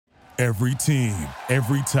Every team,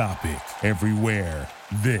 every topic, everywhere.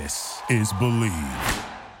 This is Believe.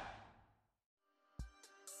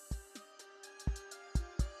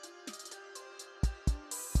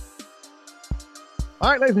 All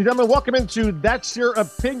right, ladies and gentlemen, welcome into That's Your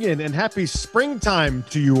Opinion, and happy springtime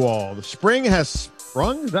to you all. The spring has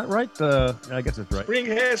sprung, is that right? I guess that's right. Spring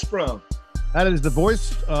has sprung. That is the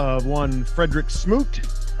voice of one Frederick Smoot.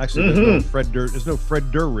 Actually, there's no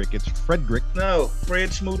Fred Durrick. It's Frederick. No,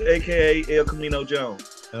 Fred Smoot, a.k.a. El Camino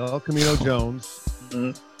Jones. El Camino Jones.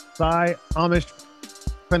 Cy Amish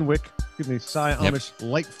Fenwick. Excuse me, Cy Amish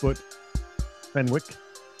Lightfoot Fenwick.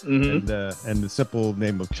 And the simple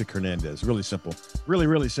name of Chick Hernandez. Really simple. Really,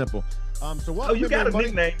 really simple. So you got a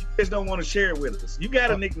nickname. You just don't want to share it with us. You got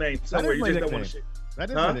a nickname somewhere you just don't want to share. That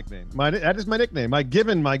is my nickname. That is my nickname. My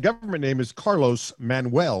government name is Carlos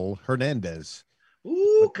Manuel Hernandez.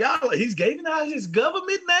 Ooh, Carlos. He's giving out his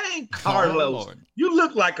government name. Carlos. Oh, you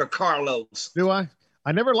look like a Carlos. Do I?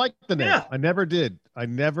 I never liked the name. Yeah. I never did. I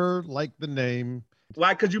never liked the name.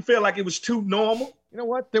 Why? Because you feel like it was too normal? You know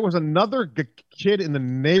what? There was another kid in the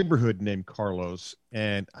neighborhood named Carlos.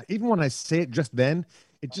 And even when I say it just then,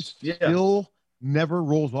 it just still never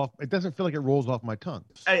rolls off. It doesn't feel like it rolls off my tongue.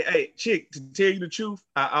 Hey, Chick, to tell you the truth,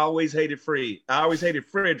 I always hated Fred. I always hated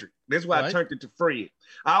Frederick. That's why I turned it to Fred.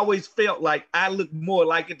 I always felt like I looked more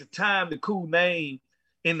like, at the time, the cool name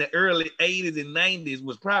in the early 80s and 90s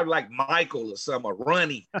was probably like Michael or something, or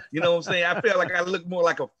Ronnie. You know what I'm saying? I felt like I looked more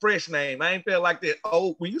like a fresh name. I ain't felt like that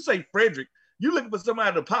old. When you say Frederick, you looking for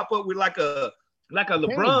somebody to pop up with like a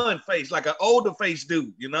LeBron face, like an older face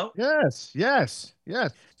dude, you know? Yes.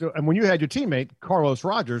 So, and when you had your teammate, Carlos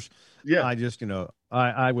Rogers, I just,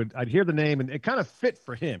 I'd hear the name and it kind of fit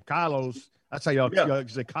for him. Carlos. That's how y'all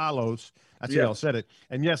say Carlos. That's how y'all said it.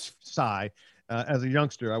 And yes, Cy, as a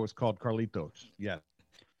youngster, I was called Carlitos. Yeah.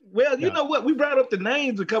 Well, you know what? We brought up the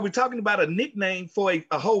names because we're talking about a nickname for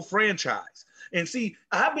a whole franchise. And see,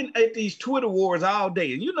 I've been at these Twitter wars all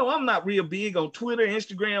day. And I'm not real big on Twitter,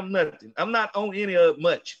 Instagram, nothing. I'm not on any of it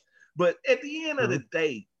much. But at the end of the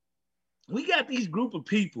day, we got these group of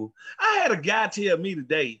people. I had a guy tell me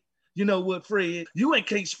today, you know what, Fred? You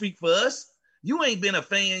can't speak for us. You ain't been a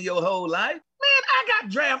fan your whole life. Man, I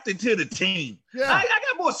got drafted to the team. Yeah. I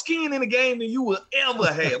got more skin in the game than you will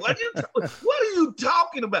ever have. What are you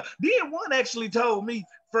talking about? Then one actually told me,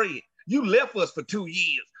 Fred, you left us for 2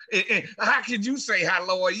 years. And how could you say how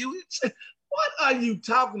low are you? What are you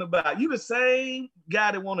talking about? You the same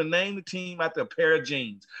guy that want to name the team after a pair of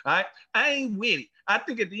jeans. All right? I ain't with it. I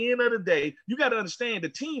think at the end of the day, you got to understand the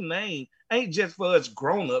team name ain't just for us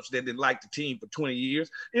grown-ups that didn't like the team for 20 years.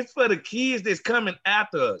 It's for the kids that's coming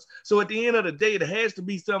after us. So at the end of the day, it has to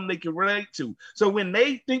be something they can relate to. So when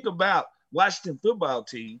they think about Washington football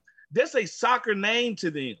team, that's a soccer name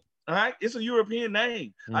to them. All right, it's a European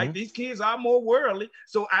name. All right, these kids are more worldly,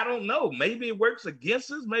 so I don't know. Maybe it works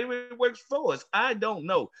against us, maybe it works for us. I don't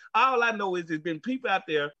know. All I know is there's been people out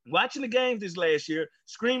there watching the games this last year,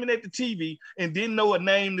 screaming at the TV and didn't know a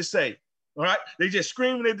name to say. All right, they just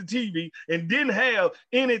screaming at the TV and didn't have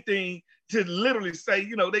anything to literally say.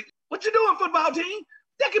 What you doing, football team?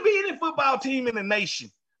 That could be any football team in the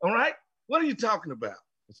nation. All right, what are you talking about?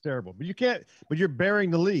 It's terrible, but you're bearing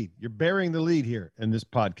the lead. You're bearing the lead here in this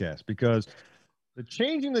podcast because the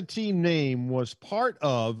changing the team name was part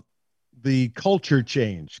of the culture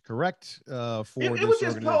change, correct? It's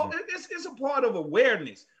a part of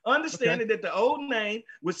awareness. Understanding that the old name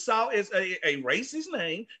was saw as a racist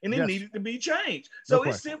name and it needed to be changed. So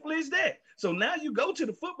it's simple as that. So now you go to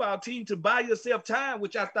the football team to buy yourself time,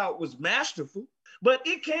 which I thought was masterful. But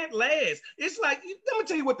it can't last. It's like, let me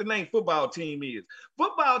tell you what the name football team is.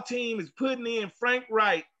 Football team is putting in Frank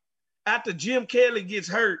Wright after Jim Kelly gets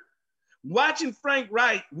hurt, watching Frank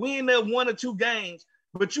Wright win their 1 or 2 games,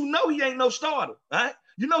 but he ain't no starter, all right?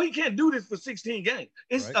 He can't do this for 16 games.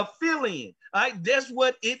 It's a fill-in, all right? That's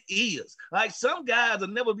what it is. All right? Some guys will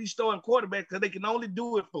never be starting quarterback because they can only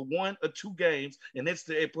do it for 1 or 2 games, and that's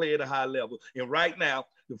they play at a high level. And right now,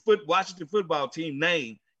 the Washington football team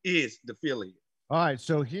name is the fill-in. All right,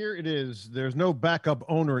 so here it is. There's no backup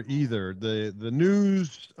owner either. The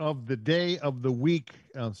news of the day of the week,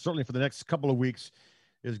 certainly for the next couple of weeks,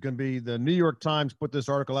 is going to be the New York Times put this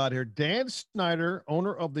article out here. Dan Snyder,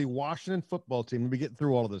 owner of the Washington football team, let me get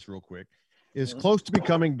through all of this real quick, is close to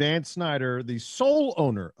becoming, Dan Snyder, the sole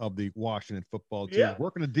owner of the Washington football team,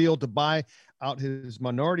 working a deal to buy out his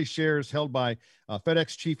minority shares held by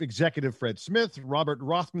FedEx chief executive Fred Smith, Robert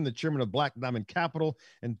Rothman, the chairman of Black Diamond Capital,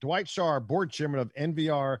 and Dwight Schar, board chairman of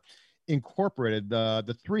NVR Incorporated.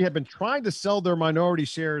 The three have been trying to sell their minority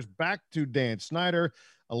shares back to Dan Snyder.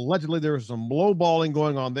 Allegedly, there was some lowballing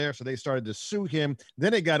going on there, so they started to sue him.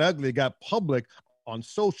 Then it got ugly. It got public on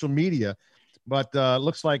social media. But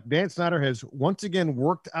looks like Dan Snyder has once again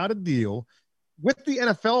worked out a deal with the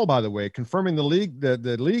NFL, by the way, confirming the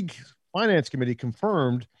league finance committee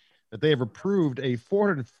confirmed that they have approved a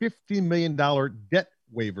 $450 million debt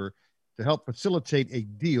waiver to help facilitate a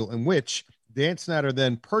deal in which Dan Snyder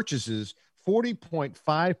then purchases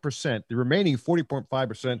 40.5%, the remaining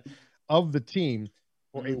 40.5% of the team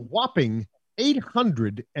for a whopping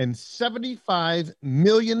 $875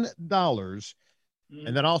 million.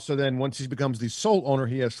 And then also then once he becomes the sole owner,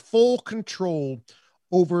 he has full control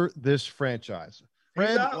over this franchise.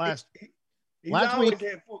 Fred, last week,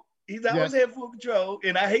 he's always had full control.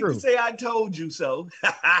 And I hate to say I told you so.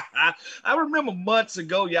 I remember months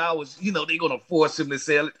ago, y'all was, they're going to force him to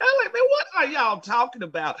sell it. I'm like, man, what are y'all talking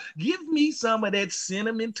about? Give me some of that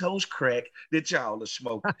cinnamon toast crack that y'all are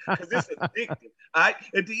smoking. Because it's addictive.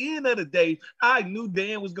 At the end of the day, I knew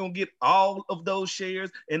Dan was going to get all of those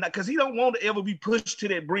shares. And because he don't want to ever be pushed to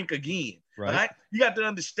that brink again. Right? You got to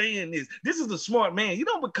understand this. This is a smart man. You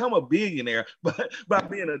don't become a billionaire by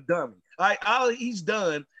being a dummy. All he's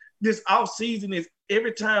done this off season is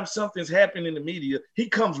every time something's happened in the media, he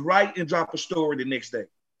comes right and drop a story the next day.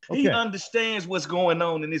 Okay. He understands what's going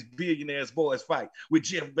on in this billionaires boys fight with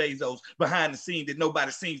Jeff Bezos behind the scenes that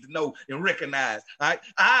nobody seems to know and recognize. I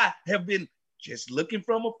have been just looking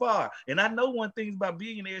from afar. And I know one thing about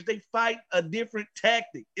billionaires, they fight a different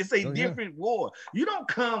tactic. It's a different war. You don't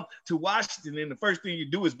come to Washington and the first thing you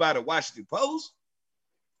do is buy the Washington Post.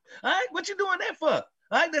 All right, what you doing that for? All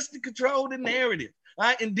right, that's to control the narrative. All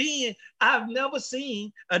right, and then I've never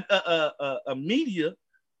seen a media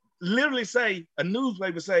literally say, a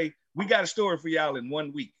newspaper say, we got a story for y'all in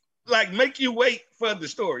 1 week. Like, make you wait for the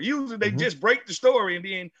story. Usually they just break the story and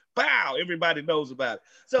then, pow, everybody knows about it.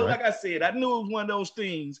 So like I said, I knew it was one of those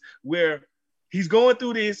things where he's going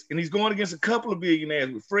through this and he's going against a couple of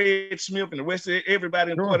billionaires with Fred Smith and the rest of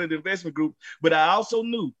everybody in part of the investment group. But I also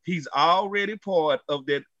knew he's already part of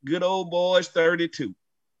that good old boys 32.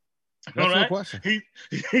 That's no question.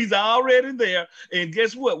 He's already there. And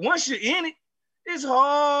guess what? Once you're in it, it's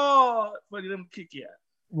hard for them to kick you out.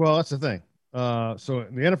 Well, that's the thing. So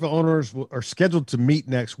the NFL owners are scheduled to meet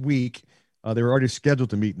next week. They were already scheduled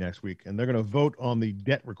to meet next week, and they're going to vote on the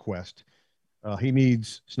debt request.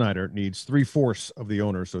 Snyder needs 3/4 of the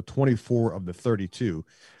owners, so 24 of the 32.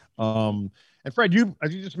 And Fred,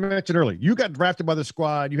 as you just mentioned earlier, you got drafted by the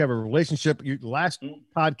squad. You have a relationship. Last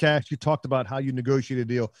podcast, you talked about how you negotiated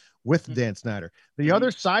a deal with Dan Snyder. The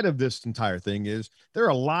other side of this entire thing is there are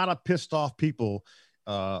a lot of pissed off people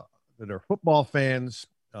that are football fans,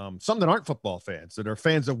 some that aren't football fans, that are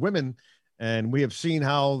fans of women. And we have seen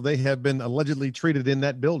how they have been allegedly treated in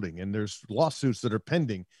that building. And there's lawsuits that are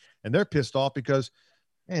pending. And they're pissed off because,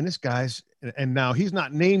 man, this guy's – and now he's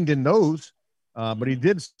not named in those, but he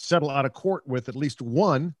did settle out of court with at least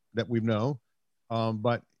one that we know.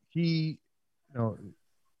 But he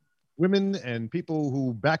women and people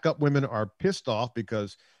who back up women are pissed off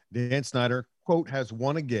because Dan Snyder, quote, has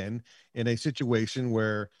won again in a situation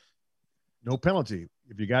where no penalty.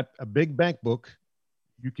 If you got a big bank book,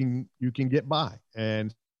 you can get by.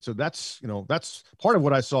 And so that's part of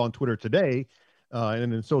what I saw on Twitter today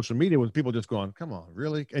and in social media was people just going, come on,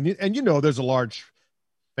 really? And there's a large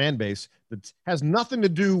fan base that has nothing to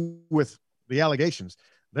do with the allegations.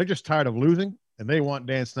 They're just tired of losing and they want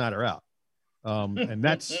Dan Snyder out. And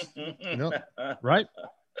that's, right?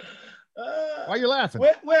 Why are you laughing?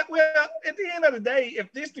 Well, at the end of the day,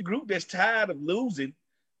 if this the group that's tired of losing,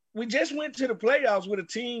 we just went to the playoffs with a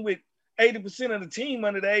team with 80% of the team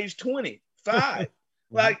under the age 25.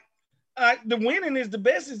 The winning is the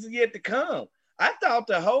best is yet to come. I thought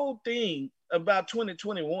the whole thing about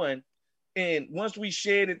 2021 and once we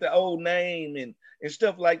shedded the old name and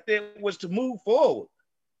stuff like that was to move forward.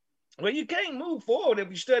 Well, you can't move forward if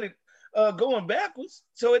you started going backwards.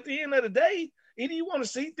 So at the end of the day, either you want to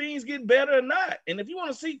see things get better or not. And if you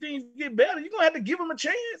want to see things get better, you're going to have to give him a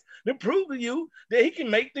chance to prove to you that he can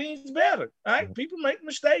make things better. All right? People make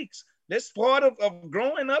mistakes. That's part of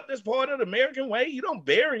growing up. That's part of the American way. You don't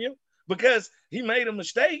bury him because he made a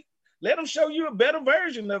mistake. Let him show you a better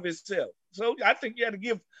version of himself. So I think you have to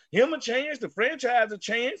give him a chance, the franchise a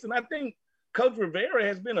chance. And I think Coach Rivera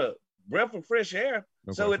has been a breath of fresh air.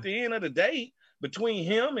 Okay. So at the end of the day, between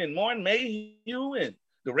him and Martin Mayhew and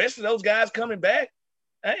the rest of those guys coming back,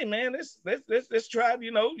 hey man, let's try.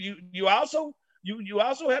 You also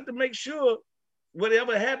have to make sure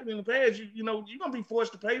whatever happened in the past, you're gonna be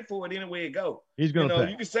forced to pay for it anyway it go. He's gonna pay.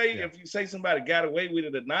 You can say if you say somebody got away with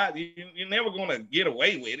it or not, you're never gonna get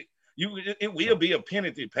away with it. It will be a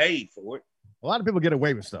penalty paid for it. A lot of people get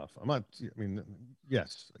away with stuff.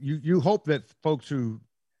 Yes, you hope that folks who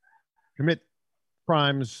commit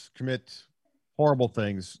crimes, commit horrible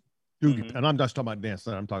things, do get, and I'm just talking about Dan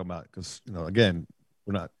Snyder. I'm talking about because again,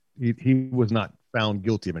 we're not. He was not found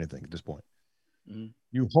guilty of anything at this point.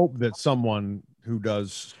 You hope that someone who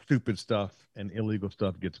does stupid stuff and illegal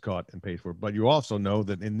stuff gets caught and pays for it. But you also know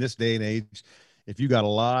that in this day and age, if you got a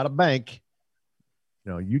lot of bank,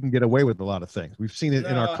 you can get away with a lot of things. We've seen it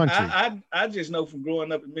in our country. I just know from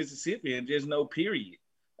growing up in Mississippi and just know, period.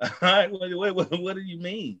 All right, what do you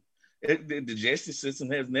mean? The justice system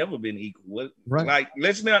has never been equal. Right. Like,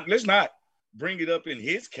 let's not bring it up in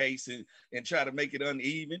his case and try to make it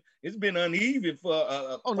uneven. It's been uneven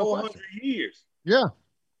for 400 years. Yeah.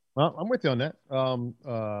 Well, I'm with you on that.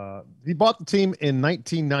 He bought the team in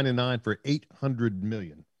 1999 for $800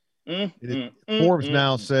 million. Forbes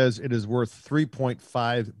now says it is worth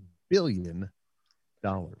 $3.5 billion.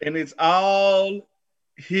 And it's all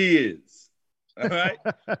his. All right.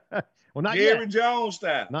 Well, not Jerry yet. Jones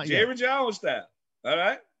style. Not Jerry yet. Jones style. All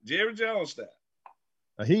right. Jerry Jones style.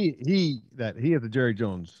 He is the Jerry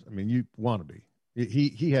Jones. I mean, you want to be.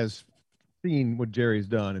 He has seen what Jerry's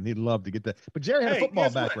done, and he'd love to get that. But Jerry had a football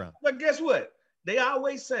background. But guess what? They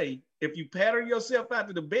always say if you pattern yourself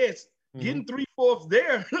after the best, getting 3/4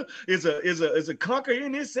 there is a conquer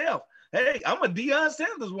in itself. Hey, I'm a Deion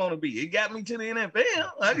Sanders wannabe. It got me to the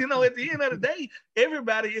NFL. At the end of the day,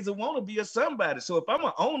 everybody is a wannabe of somebody. So if I'm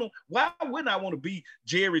an owner, why wouldn't I want to be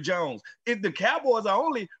Jerry Jones? If the Cowboys are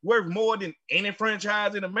only worth more than any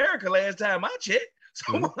franchise in America last time I checked,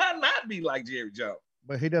 so why not be like Jerry Jones?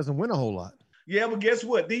 But he doesn't win a whole lot. Yeah, but guess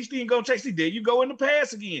what? These things gonna chase. See, there you go in the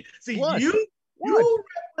past again. See, What? you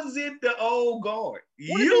represent the old guard.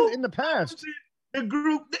 You in the past. The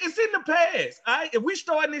group, it's in the past. All right? If we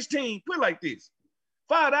start this team, put it like this.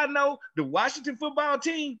 Far as I know, the Washington football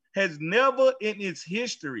team has never in its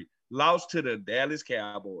history lost to the Dallas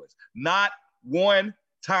Cowboys. Not one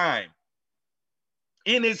time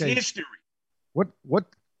in its history. What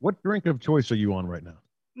drink of choice are you on right now?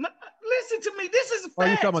 No, listen to me. This is a fact. Oh,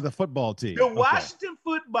 you're talking about the football team. The Washington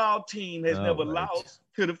football team has never lost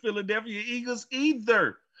to the Philadelphia Eagles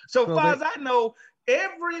either. So far as I know,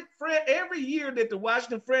 every year that the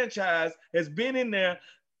Washington franchise has been in there,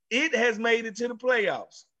 it has made it to the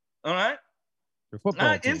playoffs. All right? The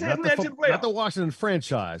football team. Not the Washington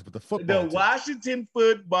franchise, but the football team. Washington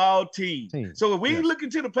football team. So if we look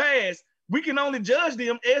into the past, we can only judge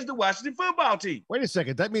them as the Washington football team. Wait a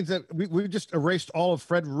second. That means that we just erased all of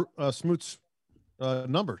Fred Smoot's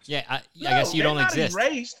numbers. Yeah, I guess you don't exist.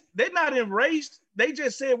 They're not erased. They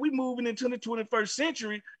just said we moving into the 21st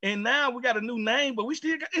century, and now we got a new name, but we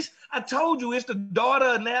still got it. I told you it's the daughter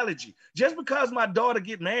analogy. Just because my daughter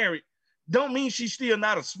get married, don't mean she's still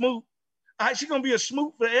not a Smoot. She's gonna be a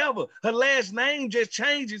Smoot forever. Her last name just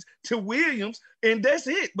changes to Williams, and that's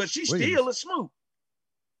it. But she's still a Smoot.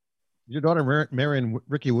 Your daughter marrying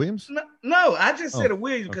Ricky Williams? No, I just said a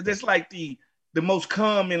Williams because it's like the most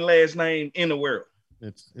common last name in the world.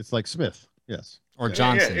 It's like Smith, yes. Or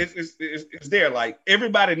Johnson. Yeah, it's there. Like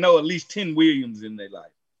everybody know at least 10 Williams in their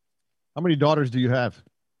life. How many daughters do you have?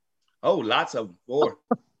 Oh, lots of them. 4.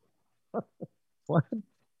 What?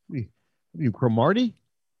 Are you Cromartie?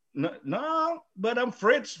 No, but I'm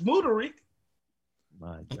Fred Smooterick.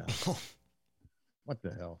 My God. What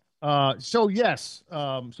the hell? So yes,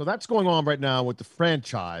 so that's going on right now with the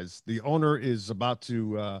franchise. The owner is about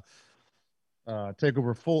to take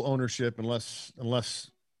over full ownership unless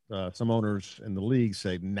some owners in the league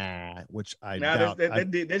say nah, which I doubt.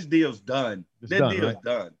 This deal's done. Deal's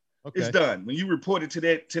done. Okay. It's done. When you report it to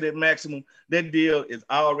that maximum, that deal is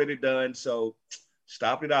already done. So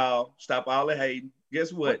stop it all. Stop all the hating.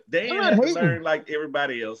 Guess what? They ain't have to learn like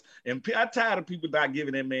everybody else. And I'm tired of people not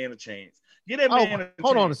giving that man a chance. Give that man a chance.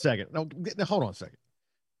 Hold on a second. No, hold on a second.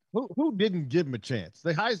 Who didn't give him a chance?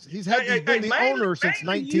 He's been the owner since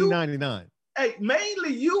 1999. Hey,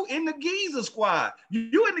 mainly you in the Giza squad.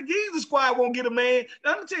 You in the Giza squad won't get a man.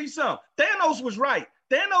 Now, let me tell you something. Thanos was right.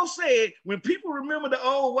 Thanos said when people remember the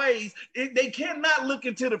old ways, they cannot look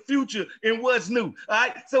into the future and what's new. All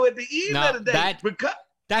right. So at the end of the day,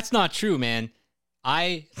 that's not true, man.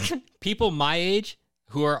 People my age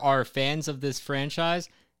who are fans of this franchise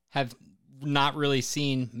have not really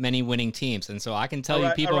seen many winning teams. And so I can tell you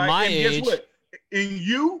people my age. Guess what? And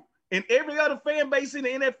you and every other fan base in the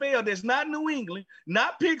NFL that's not New England,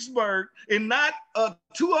 not Pittsburgh, and not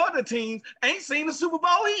 2 other teams ain't seen the Super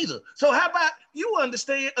Bowl either. So how about you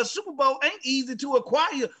understand a Super Bowl ain't easy to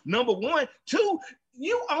acquire, number one. 2,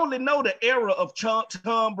 you only know the era of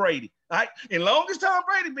Tom Brady. All right, and long as Tom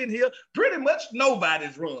Brady been here, pretty much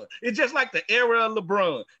nobody's run. It's just like the era of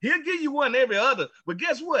LeBron. He'll give you one every other, but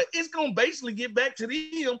guess what? It's gonna basically get back to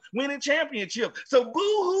them winning championship. So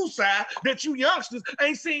boo-hoo side that you youngsters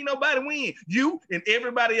ain't seen nobody win. You and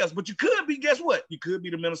everybody else. But you could be, guess what? You could be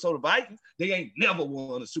the Minnesota Vikings. They ain't never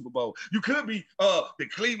won a Super Bowl. You could be the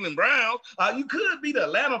Cleveland Browns. You could be the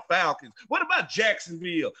Atlanta Falcons. What about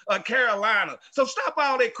Jacksonville, Carolina? So stop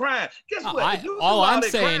all that crying. Guess what? All I'm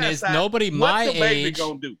saying is nobody my age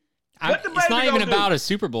gonna do. It's not even about a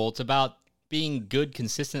Super Bowl. It's about being good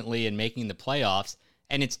consistently and making the playoffs.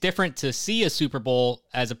 And it's different to see a Super Bowl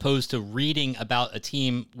as opposed to reading about a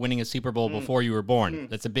team winning a Super Bowl before you were born.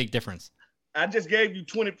 That's a big difference. I just gave you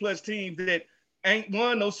 20-plus teams that ain't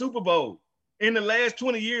won no Super Bowl in the last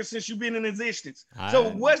 20 years since you've been in existence. So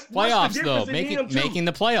what's the difference in making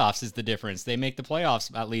the playoffs is the difference. They make the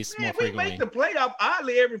playoffs at least more frequently. We make the playoff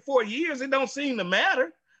oddly every 4 years. It don't seem to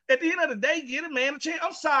matter. At the end of the day, get a man a chance.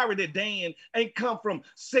 I'm sorry that Dan ain't come from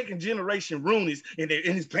second-generation Roonies and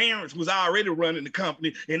his parents was already running the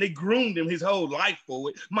company and they groomed him his whole life for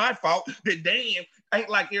it. My fault that Dan ain't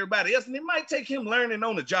like everybody else, and it might take him learning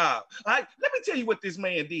on the job. All right, let me tell you what this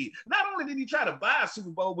man did. Not only did he try to buy a Super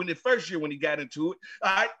Bowl when the first year when he got into it,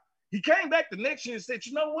 all right, he came back the next year and said,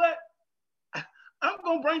 you know what? I'm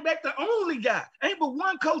going to bring back the only guy. Ain't but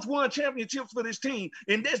one coach won championships for this team,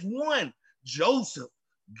 and that's one, Joseph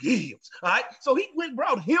Gibbs. All right. So he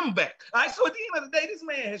brought him back. All right. So at the end of the day, this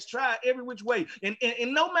man has tried every which way. And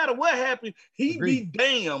no matter what happened, he be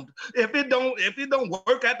damned if it don't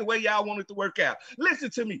work out the way y'all want it to work out. Listen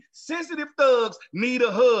to me. Sensitive thugs need a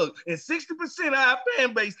hug. And 60% of our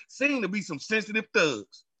fan base seem to be some sensitive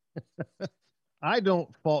thugs. I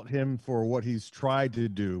don't fault him for what he's tried to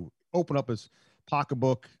do. Open up his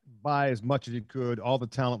pocketbook, buy as much as he could, all the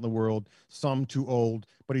talent in the world, some too old,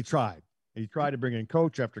 but he tried. He tried to bring in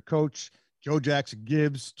coach after coach, Joe Jackson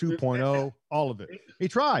Gibbs 2.0, all of it. He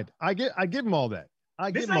tried. I give him all that.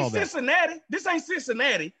 This ain't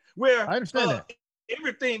Cincinnati where I understand that.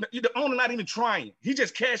 Everything, the owner not even trying. He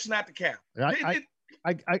just cashing out the cap. I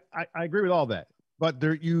agree with all that. But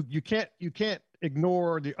there you can't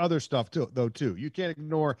ignore the other stuff too. You can't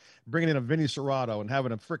ignore bringing in a Vinny Cerrato and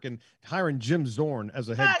having a freaking hiring Jim Zorn as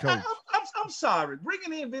a head coach. I'm sorry.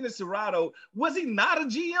 Bringing in Vinny Cerrato, was he not a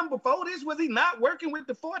GM before this? Was he not working with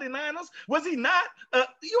the 49ers? Was he not?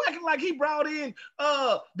 You acting like he brought in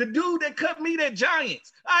the dude that cut meat at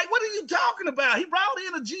Giants. All right, what are you talking about? He brought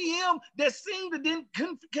in a GM that seemed to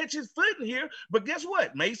couldn't catch his foot in here. But guess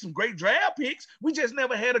what? Made some great draft picks. We just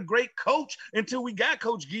never had a great coach until we got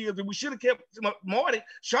Coach Gibbs, and we should have kept Marty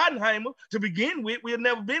Schottenheimer to begin with. We had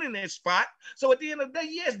never been in that spot. So at the end of the day,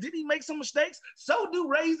 yes, did he make some mistakes? So do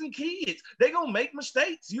raising kids. They're going to make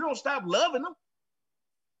mistakes. You don't stop loving them.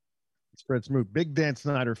 Spread Smoot, big Dan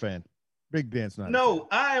Snyder fan. Big Dan Snyder. No, fan.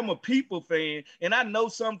 I am a people fan, and I know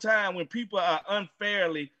sometimes when people are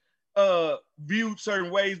unfairly viewed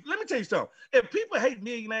certain ways. Let me tell you something. If people hate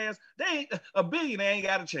millionaires, a billionaire ain't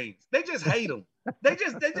got to change. They just hate them. they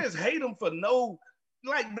just hate them for no.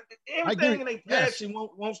 Like everything in their passion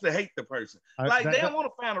wants to hate the person. They don't want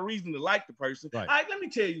to find a reason to like the person. Right. All right, let me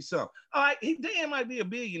tell you something. All right, he damn might be a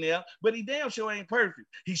billionaire, but he damn sure ain't perfect.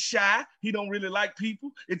 He's shy. He don't really like people.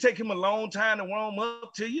 It take him a long time to warm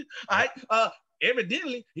up to you. All right.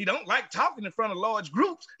 Evidently, he don't like talking in front of large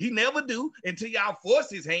groups. He never do until y'all force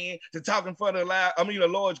his hand to talk in front of a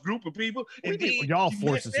large group of people. And then y'all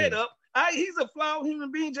force his hand up. He's a flawed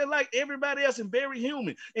human being just like everybody else and very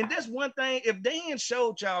human. And that's one thing, if Dan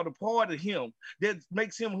showed y'all the part of him that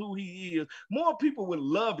makes him who he is, more people would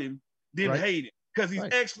love him than hate him because he's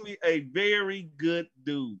actually a very good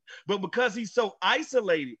dude. But because he's so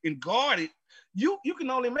isolated and guarded, you can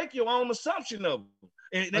only make your own assumption of him.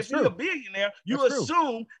 And if you're a billionaire, you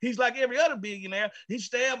assume he's like every other billionaire. He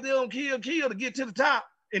stabbed them, kill to get to the top.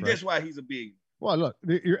 And that's why he's a billionaire. Well, look,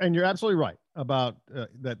 you're absolutely right about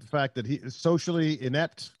the fact that he is socially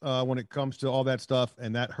inept when it comes to all that stuff,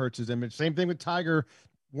 and that hurts his image. Same thing with Tiger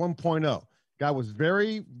 1.0. Guy was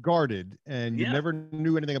very guarded, and you never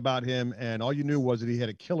knew anything about him, and all you knew was that he had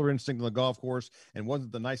a killer instinct on the golf course and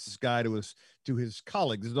wasn't the nicest guy to his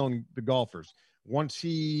colleagues, the golfers. Once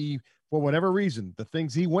he, for whatever reason, the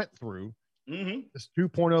things he went through, this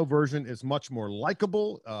 2.0 version is much more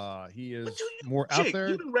likable. He is more out there.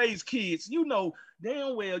 You can raise kids. You know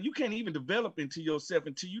damn well you can't even develop into yourself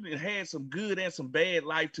until you done had some good and some bad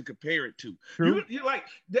life to compare it to. You're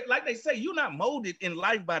like they say, you're not molded in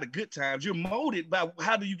life by the good times. You're molded by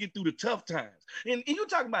how do you get through the tough times. And you're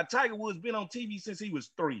talking about Tiger Woods been on TV since he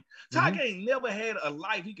was 3. Tiger ain't never had a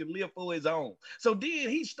life he could live for his own. So then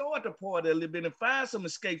he started to party a little bit and find some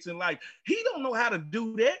escapes in life. He don't know how to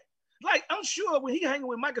do that. Like, I'm sure when he hanging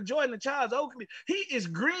with Michael Jordan and Charles Oakley, he is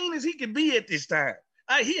green as he can be at this time.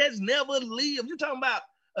 He has never lived. You're talking about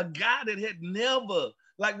a guy that had never,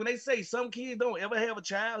 like when they say some kids don't ever have a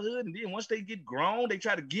childhood, and then once they get grown, they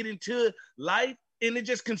try to get into life, and it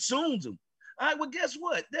just consumes them. All right, well, guess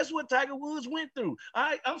what? That's what Tiger Woods went through. All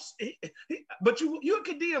right, but you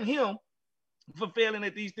condemn him for failing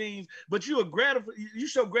at these things, but you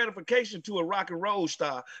show gratification to a rock and roll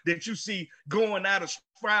star that you see going out of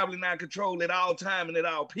spiraling out of control at all time and at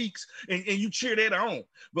all peaks, and you cheer that on.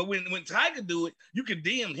 But when Tiger do it, you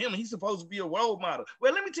condemn him. He's supposed to be a role model.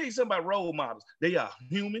 Well, let me tell you something about role models. They are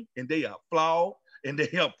human and they are flawed and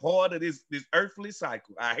they are part of this earthly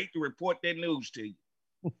cycle. I hate to report that news to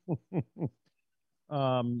you.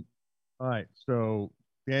 All right, so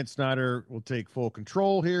Dan Snyder will take full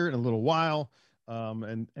control here in a little while.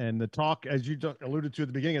 And the talk, as you alluded to at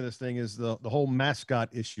the beginning of this thing, is the whole mascot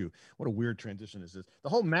issue. What a weird transition is this. The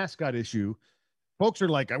whole mascot issue, folks are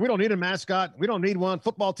like, we don't need a mascot. We don't need one.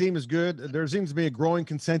 Football team is good. There seems to be a growing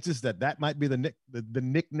consensus that might be the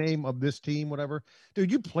nickname of this team, whatever.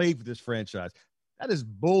 Dude, you played for this franchise. That is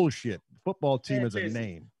bullshit. Football team is a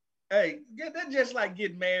name. Hey, that's just like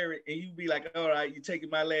getting married and you be like, all right, you taking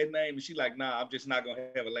my last name? And she like, nah, I'm just not going to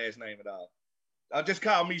have a last name at all. I'll just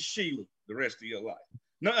call me Sheila the rest of your life.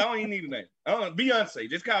 No, I don't even need a name. Beyonce.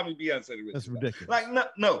 Just call me Beyonce. That's ridiculous. Like,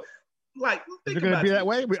 no. Like, is it going to be that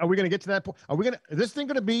way? Are we going to get to that point? Is this thing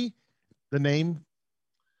going to be the name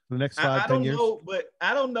for the next 10 years?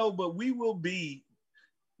 I don't know, but we will be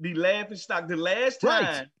the laughing stock. The last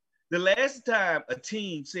time a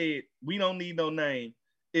team said, we don't need no name,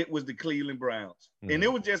 it was the Cleveland Browns. Mm. And it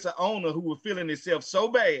was just an owner who was feeling himself so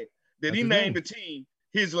bad that he named the team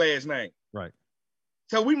his last name. Right.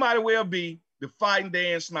 So we might as well be the Fighting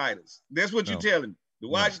Dan Snyders. That's what you're telling me. The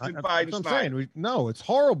Washington Fighting Snyders. No, it's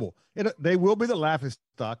horrible. They will be the laughing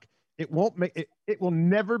stock. It won't make it. It will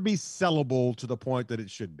never be sellable to the point that it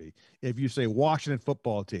should be. If you say Washington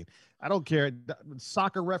football team, I don't care.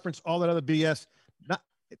 Soccer reference, all that other BS.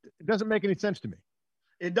 It doesn't make any sense to me.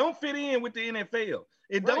 It don't fit in with the NFL.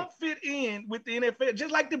 It don't fit in with the NFL.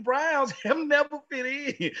 Just like the Browns have never fit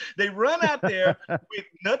in. They run out there with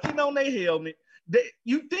nothing on their helmet.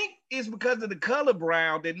 You think it's because of the color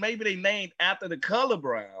brown that maybe they named after the color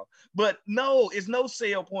brown, but no, it's no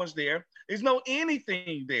sale points there. There's no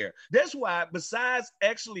anything there. That's why, besides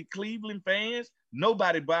actually Cleveland fans,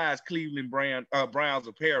 nobody buys Cleveland Browns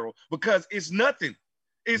apparel because it's nothing.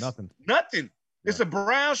 It's nothing. It's a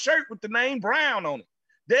brown shirt with the name Brown on it.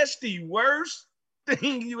 That's the worst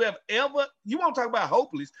thing you have ever. You want to talk about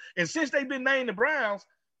hopeless? And since they've been named the Browns,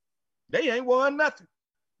 they ain't won nothing.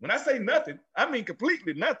 When I say nothing, I mean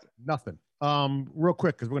completely nothing. Nothing. Real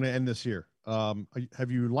quick, because we're going to end this here. Have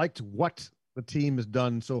you liked what the team has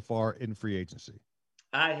done so far in free agency?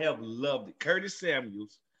 I have loved it. Curtis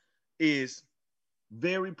Samuels is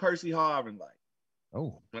very Percy Harvin-like.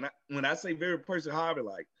 Oh. When I say very Percy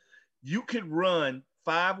Harvin-like, you could run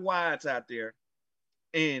 5 wides out there,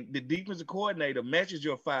 and the defensive coordinator matches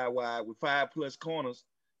your 5 wide with 5+ corners,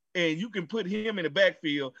 and you can put him in the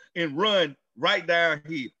backfield and run right down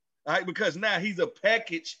here, all right? Because now he's a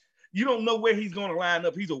package. You don't know where he's going to line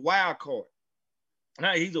up. He's a wild card. All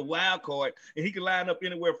right, he's a wild card, and he can line up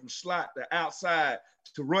anywhere from slot to outside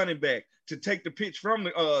to running back to take the pitch from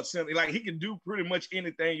the center. Like, he can do pretty much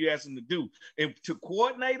anything you ask him to do. And to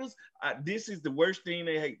coordinators, this is the worst thing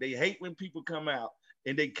they hate. They hate when people come out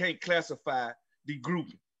and they can't classify the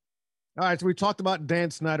grouping. All right, so we talked about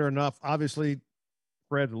Dan Snyder enough. Obviously,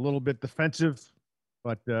 Fred's a little bit defensive,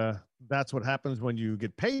 but that's what happens when you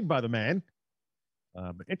get paid by the man.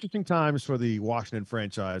 But interesting times for the Washington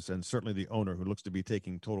franchise and certainly the owner who looks to be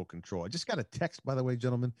taking total control. I just got a text, by the way,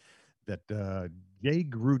 gentlemen, that Jay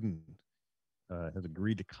Gruden has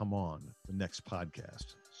agreed to come on the next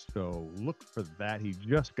podcast. So look for that. He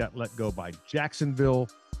just got let go by Jacksonville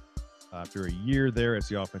after a year there as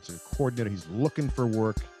the offensive coordinator. He's looking for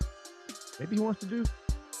work. Maybe he wants to do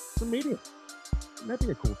some media. That'd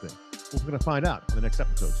be a cool thing. We're going to find out in the next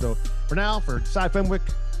episode. So for now, for Cy Fenwick,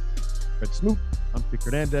 Fred Smoot, I'm Steve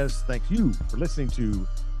Hernandez. Thank you for listening to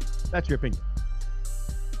That's Your Opinion.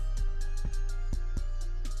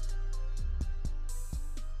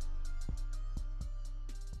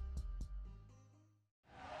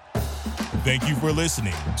 Thank you for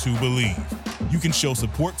listening to Believe. You can show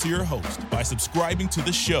support to your host by subscribing to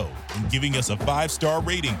the show and giving us a 5-star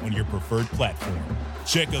rating on your preferred platform.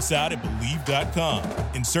 Check us out at Believe.com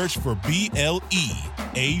and search for BLEAV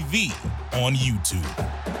on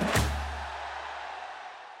YouTube.